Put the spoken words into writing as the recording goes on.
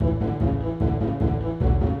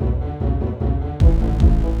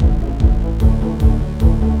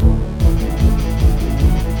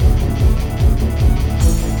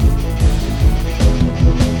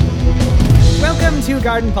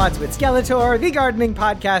Garden Pots with Skeletor, the gardening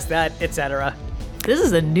podcast that, etc. This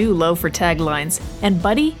is a new low for taglines, and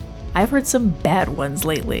buddy, I've heard some bad ones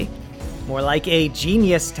lately. More like a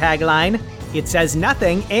genius tagline. It says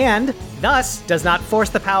nothing and, thus, does not force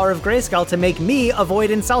the power of Grayskull to make me avoid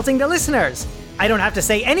insulting the listeners. I don't have to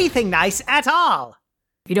say anything nice at all.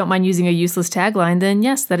 If you don't mind using a useless tagline, then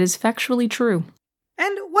yes, that is factually true.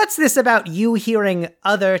 And what's this about you hearing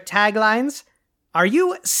other taglines? Are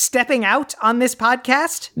you stepping out on this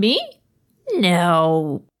podcast? Me?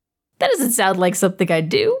 No. That doesn't sound like something I'd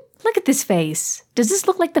do. Look at this face. Does this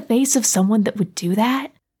look like the face of someone that would do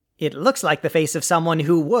that? It looks like the face of someone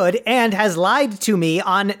who would and has lied to me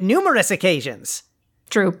on numerous occasions.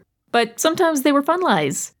 True. But sometimes they were fun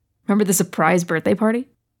lies. Remember the surprise birthday party?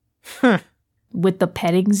 With the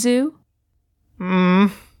petting zoo?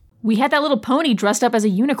 We had that little pony dressed up as a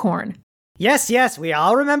unicorn. Yes, we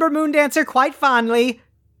all remember Moondancer quite fondly.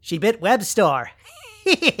 She bit Webstore.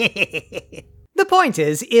 The point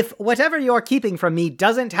is, if whatever you're keeping from me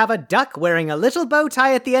doesn't have a duck wearing a little bow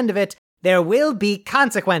tie at the end of it, there will be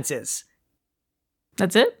consequences.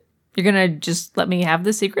 That's it? You're gonna just let me have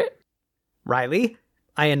the secret? Riley,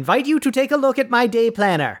 I invite you to take a look at my day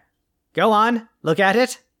planner. Go on, look at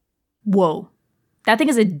it. Whoa. That thing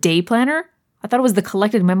is a day planner? I thought it was the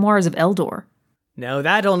collected memoirs of Eldor. No,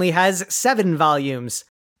 that only has 7 volumes.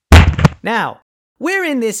 Now, where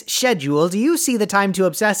in this schedule do you see the time to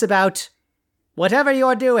obsess about whatever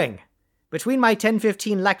you're doing? Between my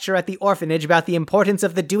 10:15 lecture at the orphanage about the importance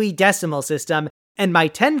of the Dewey Decimal System and my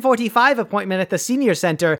 10:45 appointment at the senior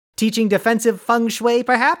center teaching defensive feng shui,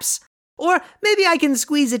 perhaps? Or maybe I can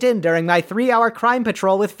squeeze it in during my 3-hour crime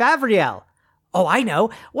patrol with Favriel. Oh, I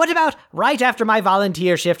know. What about right after my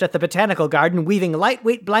volunteer shift at the botanical garden weaving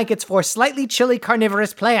lightweight blankets for slightly chilly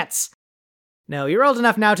carnivorous plants? No, you're old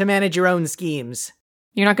enough now to manage your own schemes.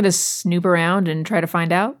 You're not gonna snoop around and try to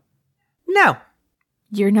find out? No.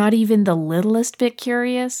 You're not even the littlest bit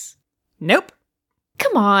curious? Nope.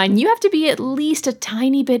 Come on, you have to be at least a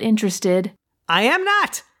tiny bit interested. I am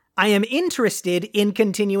not. I am interested in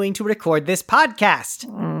continuing to record this podcast.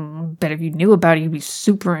 Bet if you knew about it, you'd be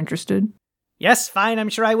super interested. Yes, fine, I'm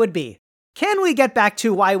sure I would be. Can we get back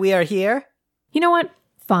to why we are here? You know what?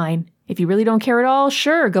 Fine. If you really don't care at all,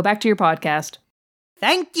 sure, go back to your podcast.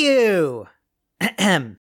 Thank you!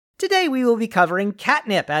 Today we will be covering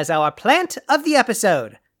catnip as our plant of the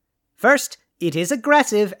episode. First, it is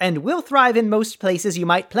aggressive and will thrive in most places you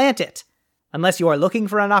might plant it. Unless you are looking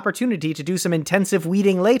for an opportunity to do some intensive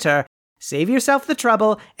weeding later, save yourself the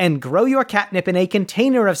trouble and grow your catnip in a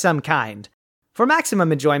container of some kind. For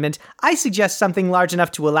maximum enjoyment, I suggest something large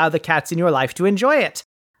enough to allow the cats in your life to enjoy it.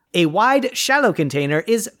 A wide, shallow container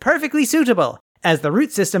is perfectly suitable, as the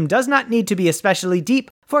root system does not need to be especially deep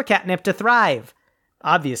for catnip to thrive.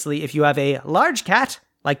 Obviously, if you have a large cat,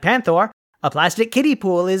 like Panther, a plastic kiddie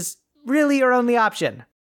pool is really your only option.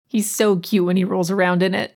 He's so cute when he rolls around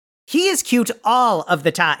in it. He is cute all of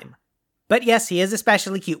the time. But yes, he is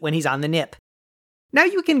especially cute when he's on the nip. Now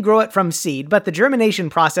you can grow it from seed, but the germination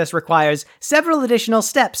process requires several additional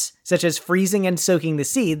steps, such as freezing and soaking the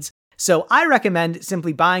seeds, so I recommend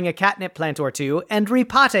simply buying a catnip plant or two and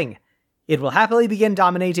repotting. It will happily begin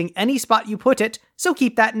dominating any spot you put it, so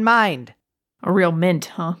keep that in mind. A real mint,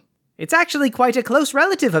 huh? It's actually quite a close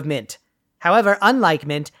relative of mint. However, unlike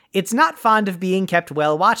mint, it's not fond of being kept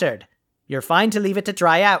well watered. You're fine to leave it to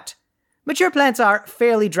dry out. Mature plants are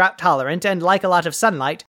fairly drought tolerant and like a lot of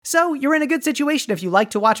sunlight, so you're in a good situation if you like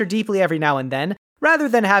to water deeply every now and then, rather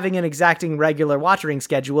than having an exacting regular watering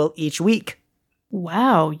schedule each week.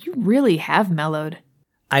 Wow, you really have mellowed.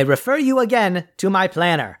 I refer you again to my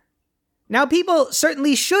planner. Now, people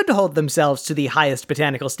certainly should hold themselves to the highest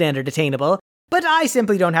botanical standard attainable, but I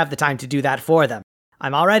simply don't have the time to do that for them.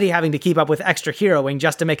 I'm already having to keep up with extra heroing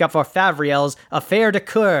just to make up for Favriel's affaire de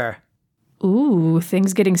coeur. Ooh,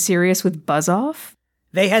 things getting serious with Buzz-Off?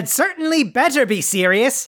 They had certainly better be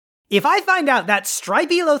serious. If I find out that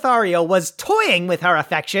Stripey Lothario was toying with her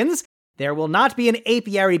affections, there will not be an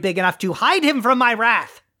apiary big enough to hide him from my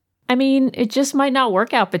wrath. I mean, it just might not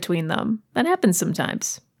work out between them. That happens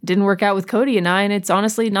sometimes. Didn't work out with Cody and I, and it's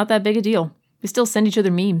honestly not that big a deal. We still send each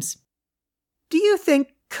other memes. Do you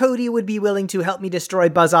think Cody would be willing to help me destroy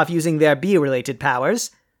Buzz-Off using their bee-related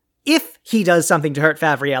powers? If he does something to hurt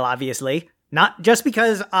Favriel, obviously. Not just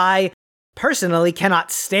because I personally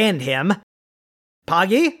cannot stand him.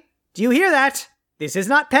 Poggy? Do you hear that? This is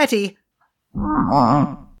not petty.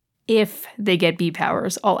 If they get bee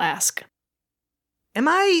powers, I'll ask. Am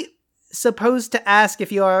I supposed to ask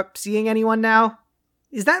if you're seeing anyone now?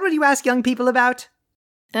 Is that what you ask young people about?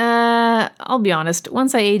 I'll be honest.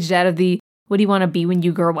 Once I aged out of the what do you want to be when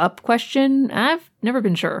you grow up question? I've never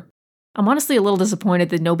been sure. I'm honestly a little disappointed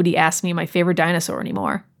that nobody asked me my favorite dinosaur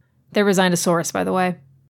anymore. They're Rhinosaurus, by the way.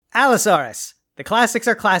 Allosaurus. The classics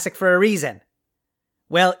are classic for a reason.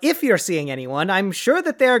 Well, if you're seeing anyone, I'm sure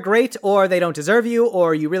that they're great, or they don't deserve you,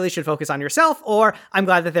 or you really should focus on yourself, or I'm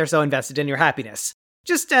glad that they're so invested in your happiness.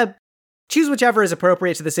 Just, choose whichever is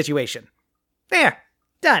appropriate to the situation. There.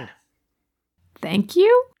 Done. Thank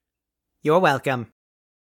you? You're welcome.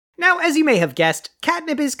 Now, as you may have guessed,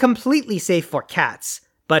 catnip is completely safe for cats.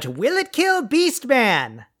 But will it kill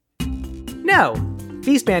Beastman? No.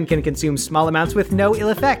 Beastman can consume small amounts with no ill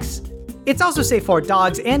effects. It's also safe for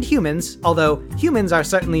dogs and humans, although humans are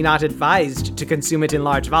certainly not advised to consume it in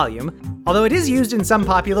large volume, although it is used in some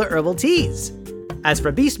popular herbal teas. As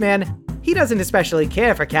for Beastman, he doesn't especially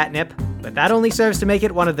care for catnip, but that only serves to make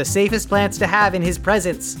it one of the safest plants to have in his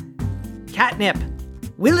presence. Catnip.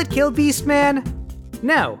 Will it kill Beastman?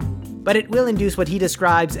 No, but it will induce what he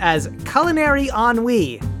describes as culinary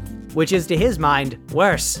ennui, which is to his mind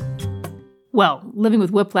worse. Well, living with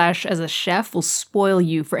whiplash as a chef will spoil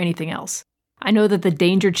you for anything else. I know that the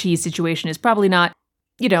danger cheese situation is probably not,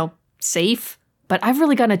 safe, but I've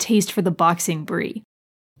really gotten a taste for the boxing brie.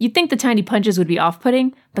 You'd think the tiny punches would be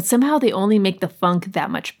off-putting, but somehow they only make the funk that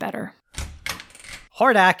much better.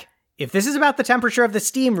 Hordak, if this is about the temperature of the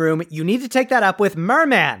steam room, you need to take that up with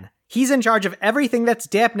Merman. He's in charge of everything that's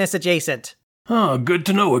dampness adjacent. Oh, good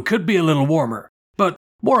to know. It could be a little warmer. But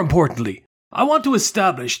more importantly, I want to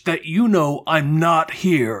establish that you know I'm not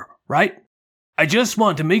here, right? I just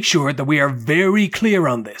want to make sure that we are very clear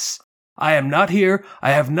on this. I am not here,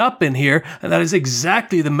 I have not been here, and that is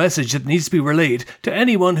exactly the message that needs to be relayed to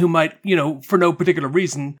anyone who might, for no particular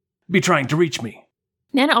reason, be trying to reach me.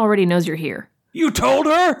 Nana already knows you're here. You told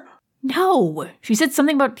her? No. She said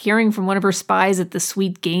something about hearing from one of her spies at the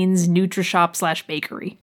Sweet Gains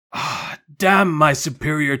Nutrishop/bakery. Ah, damn my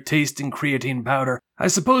superior taste in creatine powder. I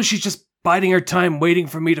suppose she's just biding her time waiting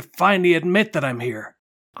for me to finally admit that I'm here.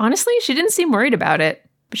 Honestly, she didn't seem worried about it.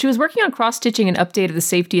 But she was working on cross-stitching an update of the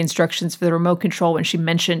safety instructions for the remote control when she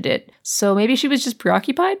mentioned it. So maybe she was just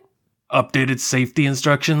preoccupied? Updated safety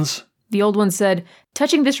instructions? The old one said,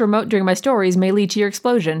 touching this remote during my stories may lead to your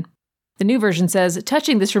explosion. The new version says,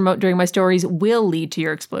 touching this remote during my stories will lead to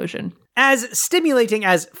your explosion. As stimulating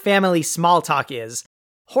as family small talk is,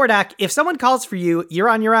 Hordak, if someone calls for you, you're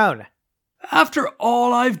on your own. After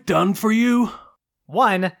all I've done for you?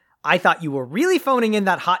 1, I thought you were really phoning in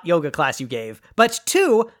that hot yoga class you gave. But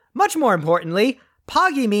 2, much more importantly,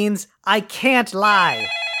 Poggy means I can't lie.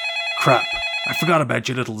 Crap, I forgot about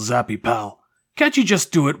your little zappy pal. Can't you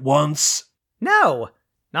just do it once? No,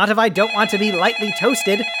 not if I don't want to be lightly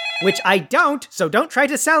toasted, which I don't, so don't try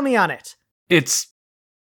to sell me on it. It's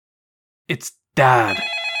Dad.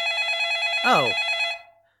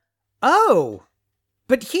 Oh,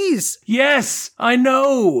 but he's... Yes, I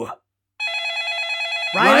know.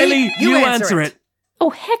 Riley, you answer it.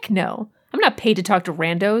 Oh, heck no. I'm not paid to talk to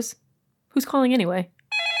randos. Who's calling anyway?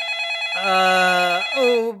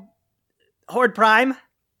 Horde Prime?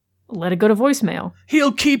 Let it go to voicemail.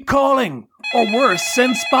 He'll keep calling. Or worse,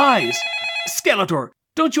 send spies. Skeletor,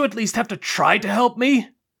 don't you at least have to try to help me?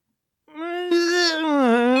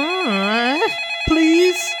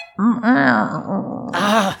 Please?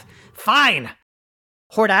 Fine.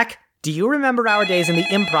 Hordak, do you remember our days in the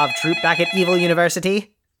improv troupe back at Evil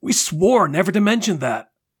University? We swore never to mention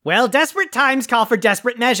that. Well, desperate times call for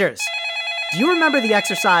desperate measures. Do you remember the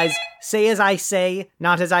exercise, say as I say,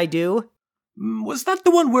 not as I do? Was that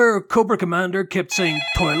the one where Cobra Commander kept saying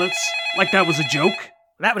toilets? Like that was a joke?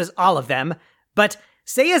 That was all of them. But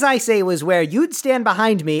say as I say was where you'd stand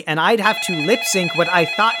behind me and I'd have to lip sync what I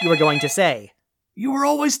thought you were going to say. You were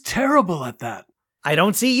always terrible at that. I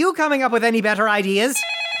don't see you coming up with any better ideas.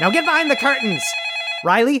 Now get behind the curtains.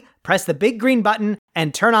 Riley, press the big green button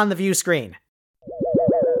and turn on the view screen.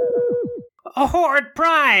 Horde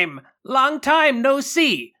Prime! Long time no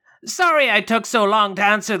see. Sorry I took so long to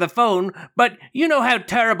answer the phone, but you know how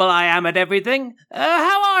terrible I am at everything.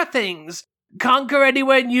 How are things? Conquer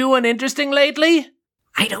anywhere new and interesting lately?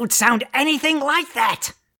 I don't sound anything like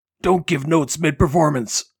that. Don't give notes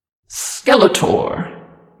mid-performance. Skeletor,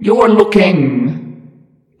 you're looking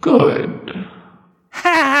good. Ha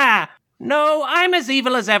ha! No, I'm as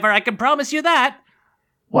evil as ever, I can promise you that.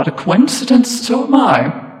 What a coincidence, so am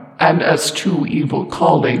I. And as two evil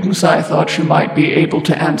colleagues, I thought you might be able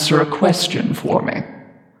to answer a question for me.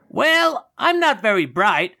 Well, I'm not very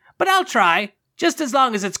bright, but I'll try, just as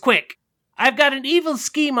long as it's quick. I've got an evil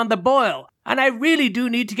scheme on the boil, and I really do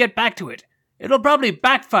need to get back to it. It'll probably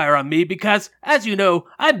backfire on me because, as you know,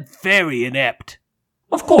 I'm very inept.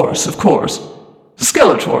 Of course.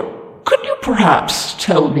 Skeletor, could you perhaps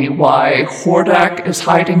tell me why Hordak is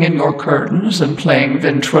hiding in your curtains and playing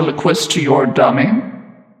ventriloquist to your dummy?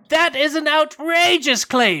 That is an outrageous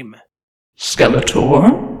claim!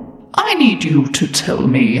 Skeletor, I need you to tell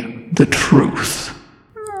me the truth.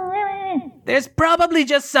 There's probably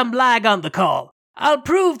just some lag on the call. I'll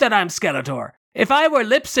prove that I'm Skeletor. If I were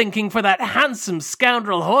lip-syncing for that handsome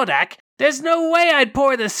scoundrel Hordak, there's no way I'd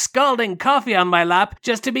pour this scalding coffee on my lap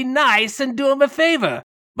just to be nice and do him a favor.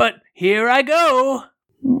 But here I go.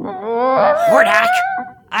 Hordak!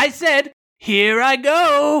 I said, here I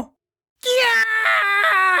go.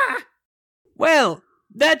 Yeah! Well,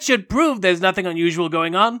 that should prove there's nothing unusual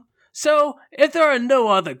going on. So, if there are no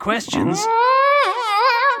other questions...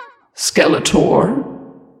 Skeletor,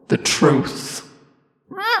 the truth.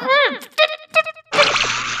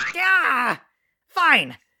 Yeah!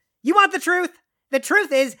 Fine. You want the truth? The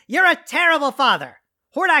truth is, you're a terrible father.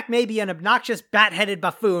 Hordak may be an obnoxious, bat-headed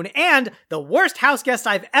buffoon and the worst houseguest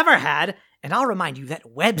I've ever had, and I'll remind you that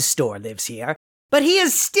Webstore lives here, but he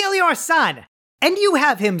is still your son. And you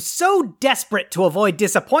have him so desperate to avoid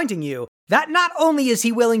disappointing you that not only is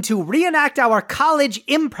he willing to reenact our college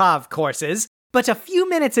improv courses, but a few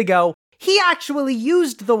minutes ago, he actually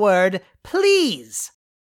used the word please.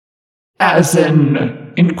 As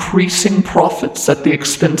in, increasing profits at the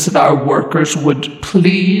expense of our workers would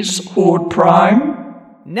please Horde Prime?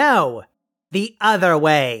 No, the other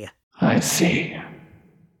way. I see.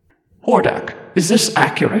 Hordak, is this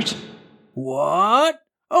accurate? What?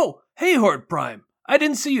 Oh, hey, Horde Prime. I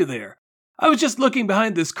didn't see you there. I was just looking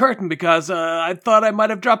behind this curtain because I thought I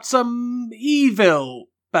might have dropped some evil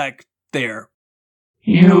back there.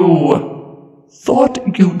 You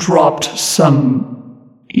thought you dropped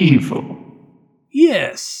some evil?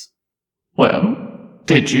 Yes. Well,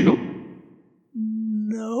 did you?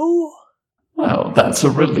 No? Well, that's a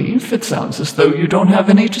relief. It sounds as though you don't have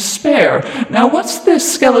any to spare. Now, what's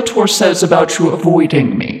this Skeletor says about you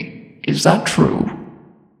avoiding me? Is that true?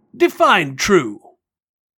 Define true.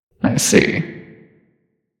 I see.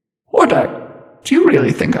 Hordak, do you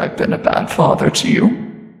really think I've been a bad father to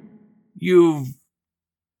you? You've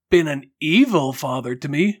been an evil father to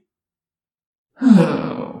me.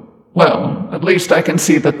 Well, at least I can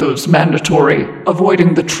see that those mandatory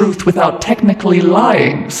avoiding the truth without technically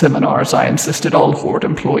lying seminars I insisted all Horde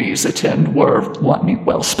employees attend were money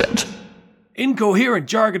well spent. Incoherent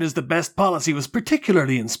jargon is the best policy was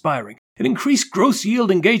particularly inspiring. It increased gross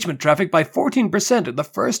yield engagement traffic by 14% in the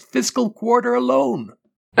first fiscal quarter alone.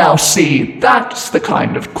 Now see, that's the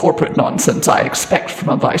kind of corporate nonsense I expect from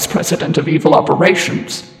a vice president of evil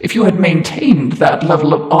operations. If you had maintained that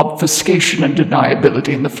level of obfuscation and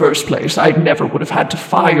deniability in the first place, I never would have had to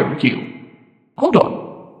fire you. Hold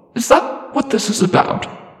on, is that what this is about?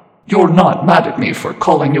 You're not mad at me for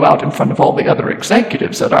calling you out in front of all the other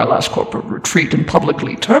executives at our last corporate retreat and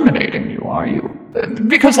publicly terminating you, are you?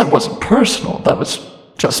 Because that wasn't personal, that was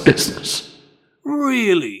just business.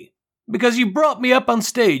 Really? Because you brought me up on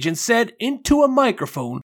stage and said into a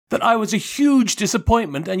microphone that I was a huge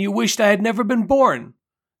disappointment and you wished I had never been born.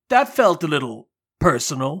 That felt a little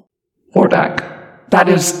personal. Hordak, that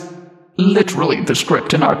is literally the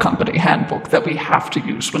script in our company handbook that we have to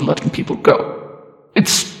use when letting people go.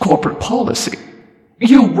 It's corporate policy.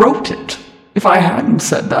 You wrote it. If I hadn't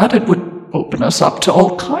said that, it would open us up to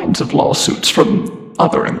all kinds of lawsuits from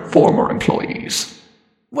other and former employees.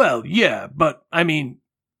 Well, yeah, but, I mean,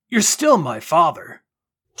 you're still my father.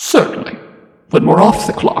 Certainly. When we're off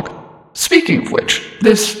the clock. Speaking of which,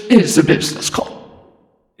 this is a business call.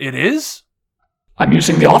 It is? I'm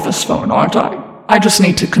using the office phone, aren't I? I just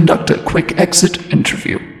need to conduct a quick exit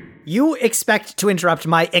interview. You expect to interrupt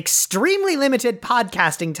my extremely limited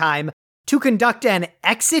podcasting time to conduct an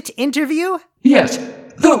exit interview? Yes.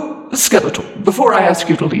 Though, Skeletor, before I ask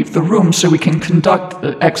you to leave the room so we can conduct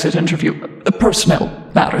the exit interview,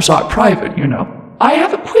 personnel matters are private, you know. I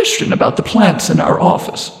have a question about the plants in our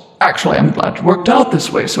office. Actually, I'm glad it worked out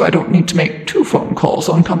this way so I don't need to make 2 phone calls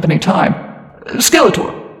on company time.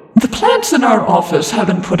 Skeletor, the plants in our office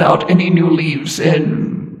haven't put out any new leaves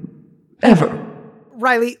in... ever.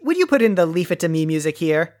 Riley, would you put in the Leave It to Me music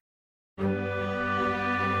here?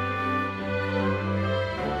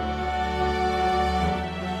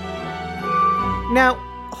 Now,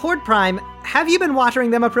 Horde Prime, have you been watering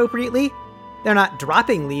them appropriately? They're not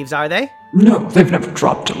dropping leaves, are they? No, they've never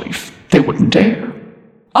dropped a leaf. They wouldn't dare.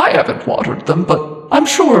 I haven't watered them, but I'm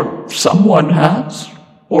sure someone has.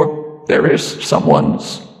 Or there is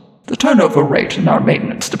someone's. The turnover rate in our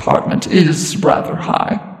maintenance department is rather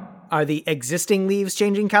high. Are the existing leaves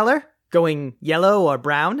changing color? Going yellow or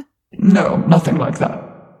brown? No, nothing like that.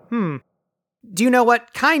 Do you know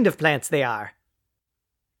what kind of plants they are?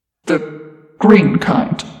 The green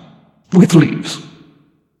kind, with leaves.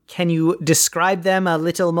 Can you describe them a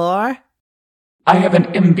little more? I have an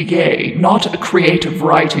MBA, not a creative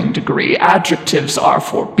writing degree. Adjectives are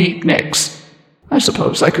for beatniks. I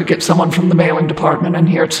suppose I could get someone from the mailing department in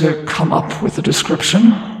here to come up with a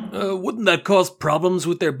description. Wouldn't that cause problems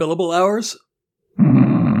with their billable hours?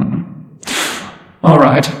 All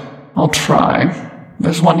right, I'll try.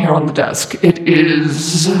 There's one here on the desk. It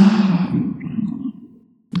is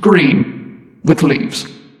green with leaves.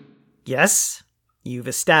 Yes, you've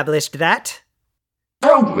established that.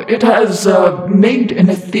 Oh, it has made in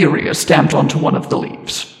Etheria stamped onto one of the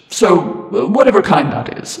leaves. So, whatever kind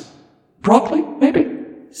that is. Broccoli, maybe?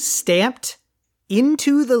 Stamped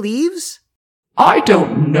into the leaves? I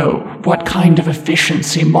don't know what kind of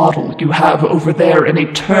efficiency model you have over there in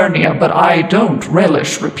Eternia, but I don't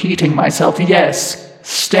relish repeating myself. Yes,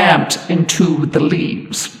 stamped into the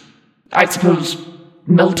leaves. I suppose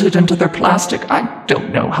melted into their plastic. I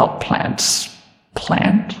don't know how plants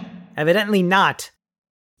plant. Evidently not.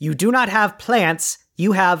 You do not have plants,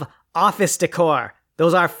 you have office decor.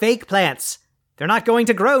 Those are fake plants. They're not going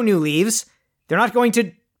to grow new leaves. They're not going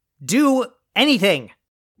to do anything.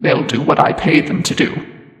 They'll do what I pay them to do.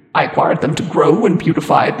 I acquired them to grow and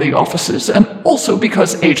beautify the offices, and also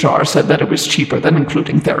because HR said that it was cheaper than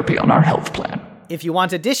including therapy on our health plan. If you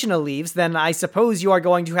want additional leaves, then I suppose you are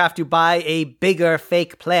going to have to buy a bigger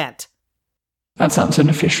fake plant. That sounds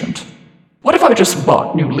inefficient. What if I just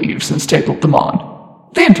bought new leaves and stapled them on?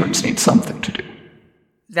 The interns need something to do.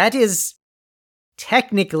 That is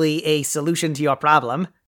technically a solution to your problem.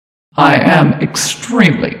 I am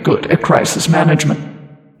extremely good at crisis management.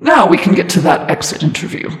 Now we can get to that exit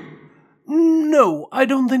interview. No, I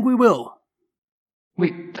don't think we will.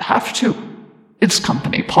 We have to. It's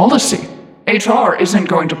company policy. HR isn't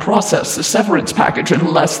going to process the severance package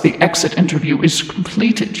unless the exit interview is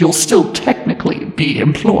completed. You'll still technically be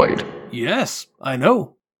employed. Yes, I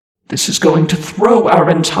know. This is going to throw our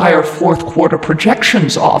entire fourth quarter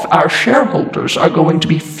projections off. Our shareholders are going to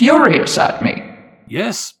be furious at me.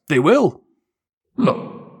 Yes, they will.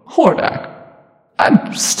 Look, Hordak,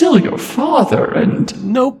 I'm still your father, and...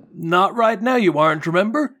 Nope, not right now you aren't,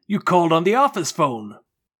 remember? You called on the office phone.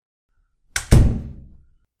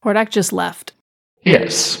 Hordak just left.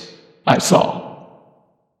 Yes, I saw.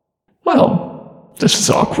 Well, this is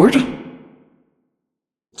awkward.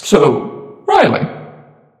 So, Riley,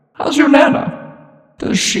 how's your Nana?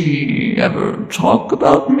 Does she ever talk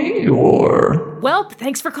about me, or... Well,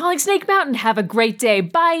 thanks for calling Snake Mountain. Have a great day.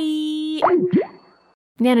 Bye!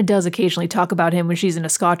 Nana does occasionally talk about him when she's in a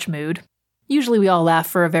Scotch mood. Usually we all laugh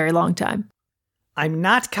for a very long time. I'm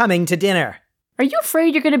not coming to dinner. Are you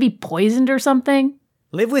afraid you're going to be poisoned or something?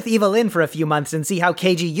 Live with Evelyn for a few months and see how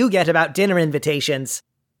cagey you get about dinner invitations.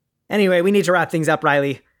 Anyway, we need to wrap things up,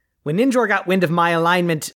 Riley. When Ninjor got wind of my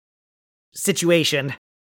alignment situation,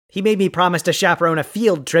 he made me promise to chaperone a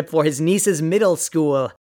field trip for his niece's middle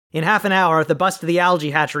school. In half an hour, the bus to the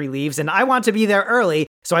algae hatchery leaves, and I want to be there early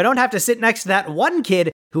so I don't have to sit next to that one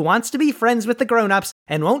kid who wants to be friends with the grown-ups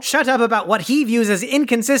and won't shut up about what he views as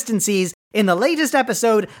inconsistencies in the latest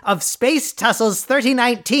episode of Space Tussles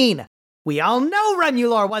 3019. We all know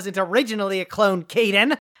Remulor wasn't originally a clone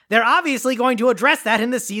Caden. They're obviously going to address that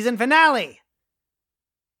in the season finale.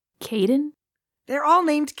 Caden? They're all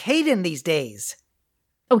named Caden these days.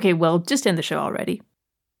 Okay, well, just end the show already.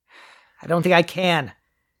 I don't think I can.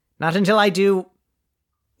 Not until I do,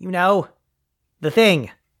 the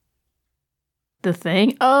thing. The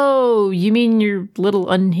thing? Oh, you mean your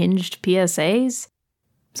little unhinged PSAs?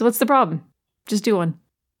 So what's the problem? Just do one.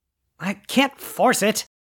 I can't force it.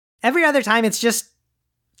 Every other time it's just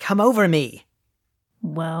come over me.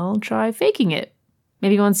 Well, try faking it.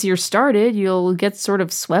 Maybe once you're started, you'll get sort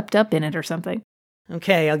of swept up in it or something.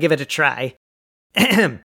 Okay, I'll give it a try.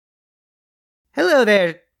 Hello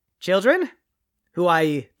there, children, who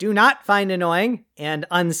I do not find annoying and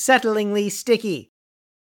unsettlingly sticky.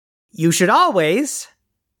 You should always,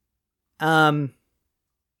 be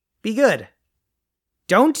good.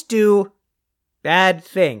 Don't do bad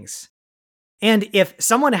things. And if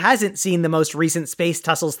someone hasn't seen the most recent Space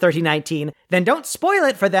Tussles 3019, then don't spoil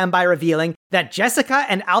it for them by revealing that Jessica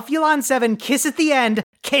and Alphulon 7 kiss at the end,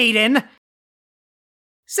 Caden.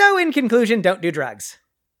 So in conclusion, don't do drugs.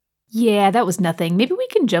 Yeah, that was nothing. Maybe we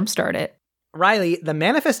can jumpstart it. Riley, the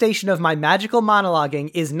manifestation of my magical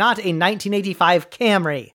monologuing is not a 1985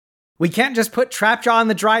 Camry. We can't just put Trapjaw in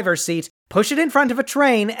the driver's seat, push it in front of a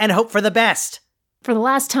train, and hope for the best. For the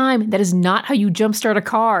last time, that is not how you jumpstart a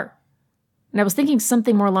car. And I was thinking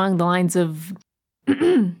something more along the lines of...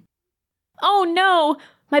 Oh no!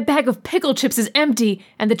 My bag of pickle chips is empty,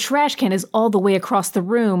 and the trash can is all the way across the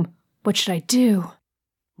room. What should I do?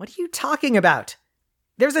 What are you talking about?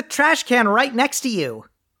 There's a trash can right next to you.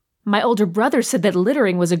 My older brother said that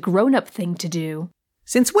littering was a grown-up thing to do.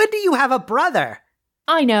 Since when do you have a brother?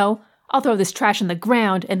 I know. I'll throw this trash on the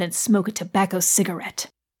ground and then smoke a tobacco cigarette.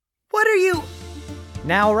 What are you...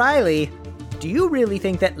 Now, Riley, do you really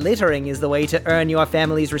think that littering is the way to earn your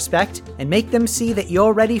family's respect and make them see that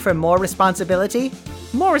you're ready for more responsibility?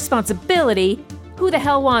 More responsibility? Who the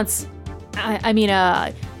hell wants...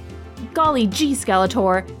 Golly gee,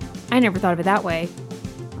 Skeletor. I never thought of it that way.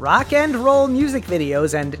 Rock and roll music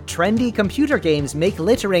videos and trendy computer games make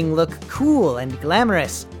littering look cool and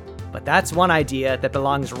glamorous. But that's one idea that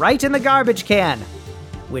belongs right in the garbage can,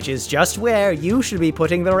 which is just where you should be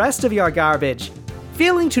putting the rest of your garbage.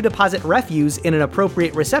 Failing to deposit refuse in an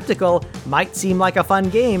appropriate receptacle might seem like a fun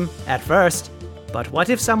game at first, but what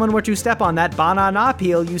if someone were to step on that banana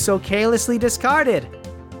peel you so carelessly discarded?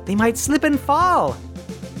 They might slip and fall.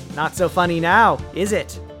 Not so funny now, is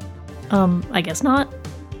it? I guess not.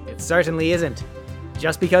 It certainly isn't.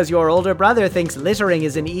 Just because your older brother thinks littering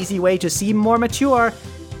is an easy way to seem more mature,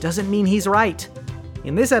 doesn't mean he's right.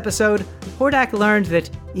 In this episode, Hordak learned that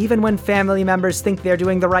even when family members think they're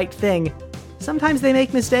doing the right thing, sometimes they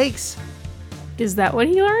make mistakes. Is that what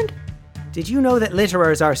he learned? Did you know that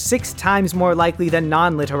litterers are 6 times more likely than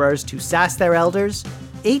non-litterers to sass their elders,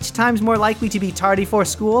 8 times more likely to be tardy for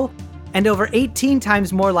school, and over 18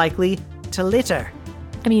 times more likely to litter?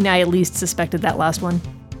 I mean, I at least suspected that last one.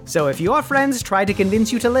 So if your friends try to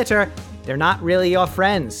convince you to litter, they're not really your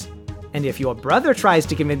friends. And if your brother tries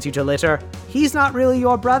to convince you to litter, he's not really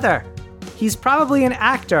your brother. He's probably an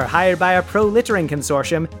actor hired by a pro-littering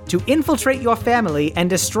consortium to infiltrate your family and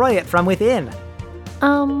destroy it from within.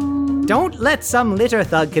 Don't let some litter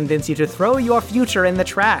thug convince you to throw your future in the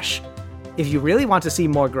trash. If you really want to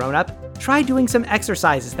seem more grown-up, try doing some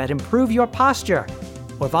exercises that improve your posture,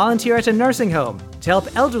 or volunteer at a nursing home to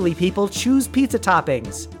help elderly people choose pizza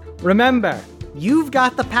toppings. Remember, you've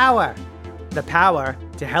got the power. The power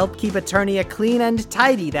to help keep Eternia clean and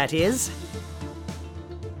tidy, that is.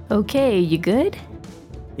 Okay, you good?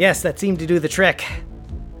 Yes, that seemed to do the trick.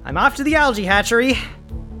 I'm off to the algae hatchery.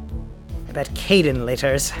 I bet Caden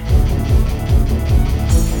litters.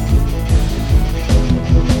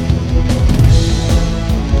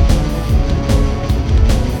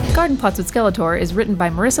 Garden Plots with Skeletor is written by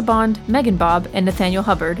Marissa Bond, Megan Bobb, and Nathaniel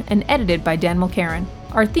Hubbard, and edited by Dan Mulcairn.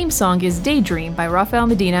 Our theme song is Daydream by Rafael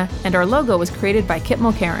Medina, and our logo was created by Kit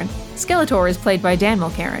Mulcairn. Skeletor is played by Dan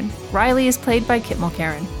Mulcairn. Riley is played by Kit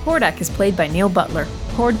Mulcairn. Hordak is played by Neil Butler.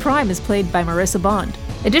 Horde Prime is played by Marissa Bond.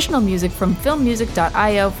 Additional music from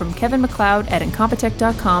filmmusic.io from Kevin MacLeod at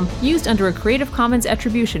Incompetech.com, used under a Creative Commons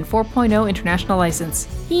Attribution 4.0 international license.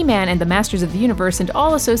 He-Man and the Masters of the Universe and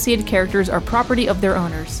all associated characters are property of their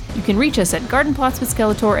owners. You can reach us at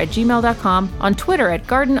gardenplotswithskeletor@gmail.com, on Twitter at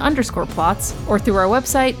garden_plots, or through our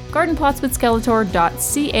website,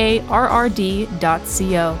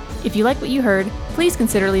 gardenplotswithskeletor.carrd.co. If you like what you heard, please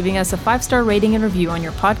consider leaving us a 5-star rating and review on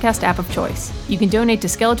your podcast app of choice. You can donate to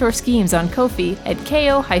Skeletor Schemes on Ko-fi at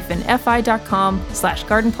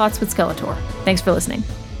ko-fi.com/gardenplotswithskeletor. Thanks for listening.